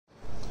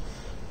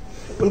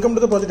Welcome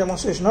to the project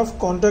demonstration of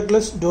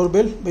contactless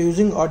doorbell by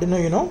using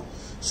Arduino.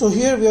 So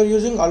here we are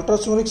using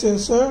ultrasonic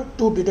sensor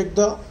to detect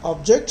the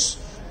objects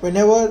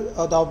whenever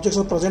the objects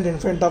are present in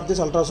front of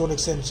this ultrasonic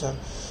sensor.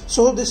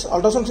 So this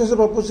ultrasonic sensor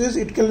purpose is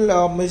it can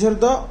measure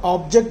the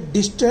object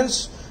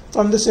distance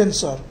from the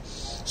sensor.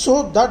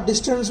 So that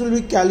distance will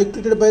be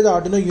calculated by the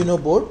Arduino Uno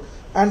board,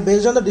 and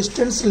based on the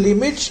distance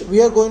limit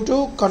we are going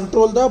to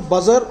control the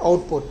buzzer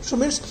output. So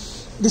means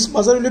this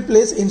buzzer will be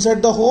placed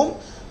inside the home,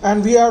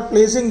 and we are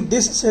placing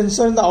this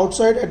sensor in the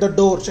outside at the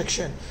door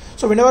section.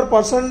 So whenever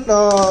person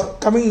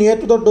coming near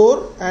to the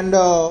door, and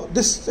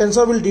this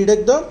sensor will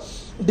detect the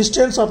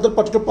distance of the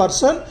particular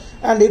person,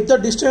 and if the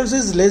distance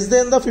is less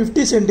than the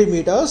 50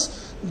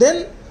 centimeters,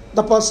 then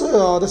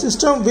the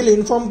system will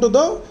inform to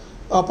the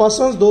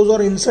persons those who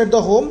are inside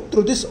the home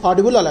through this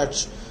audible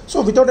alerts.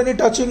 So without any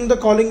touching the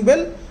calling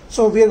bell,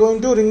 so we are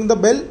going to ring the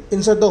bell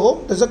inside the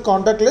home. There's a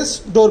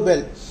contactless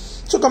doorbell.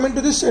 So coming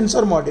to this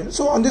sensor module,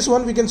 so on this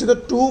one we can see the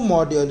two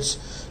modules.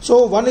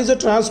 So one is a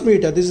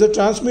transmitter, this is the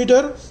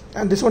transmitter,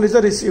 and this one is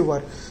the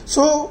receiver.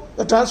 So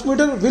the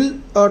transmitter will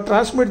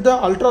transmit the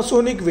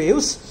ultrasonic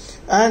waves,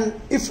 and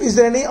if is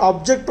there any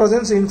object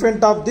presence in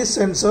front of this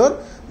sensor,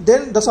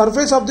 then the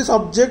surface of this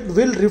object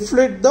will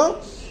reflect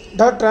the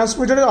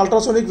transmitted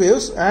ultrasonic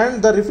waves,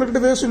 and the reflected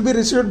waves will be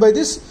received by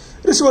this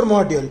receiver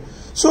module.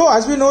 So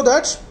as we know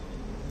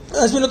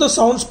the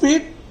sound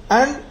speed,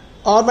 and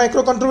our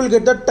microcontroller will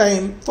get the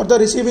time for the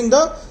receiving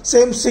the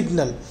same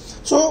signal.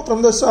 So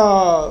from the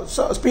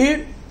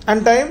speed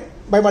and time,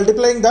 by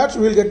multiplying that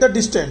we will get the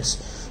distance.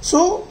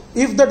 So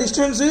if the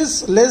distance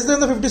is less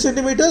than the 50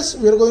 centimeters,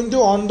 we are going to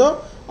on the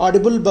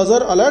audible buzzer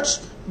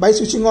alerts by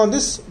switching on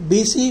this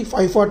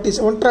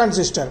BC547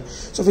 transistor,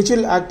 so which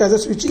will act as a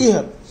switch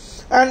here.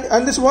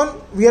 And this one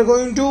we are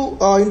going to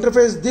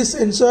interface this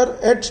sensor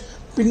at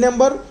pin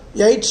number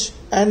 8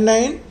 and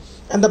 9,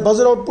 and the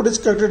buzzer output is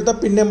connected to the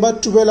pin number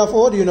 12 of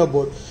our Uno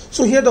board.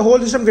 So here the whole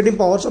system getting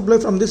power supply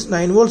from this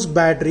 9 volts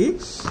battery,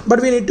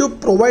 but we need to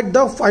provide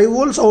the 5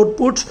 volts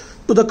output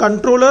to the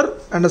controller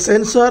and the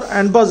sensor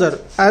and buzzer,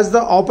 as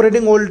the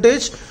operating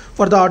voltage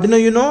for the Arduino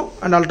Uno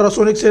and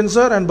ultrasonic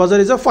sensor and buzzer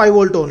is a 5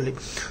 volt only.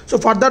 So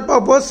for that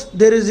purpose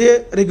there is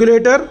a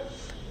regulator.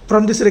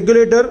 From this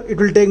regulator it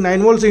will take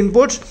 9 volts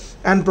input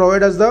and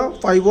provide us the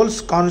 5 volts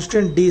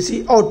constant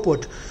DC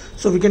output.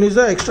 So we can use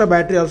the extra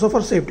battery also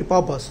for safety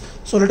purpose.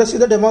 So let us see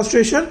the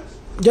demonstration.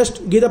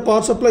 Just give the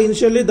power supply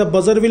initially, the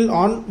buzzer will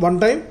on one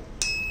time.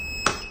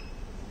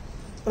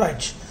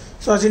 Right.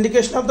 So as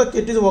indication of the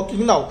kit is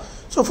working now.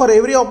 So for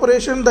every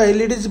operation the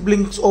LEDs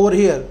blinks over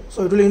here.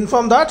 So it will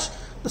inform that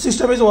the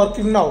system is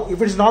working now.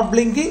 If it is not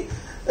blinking,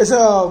 it's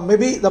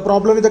maybe the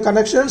problem with the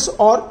connections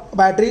or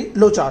battery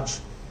low charge.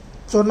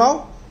 So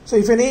now, so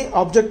if any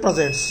object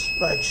presents,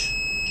 right.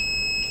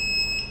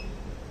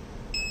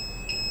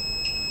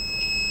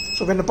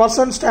 So when the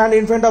person stand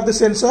in front of the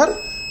sensor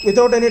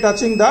without any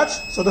touching that,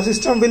 so the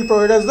system will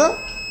provide us the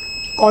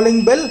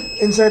calling bell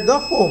inside the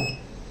home.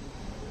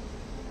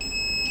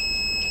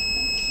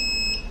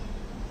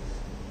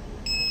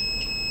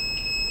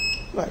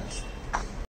 Right.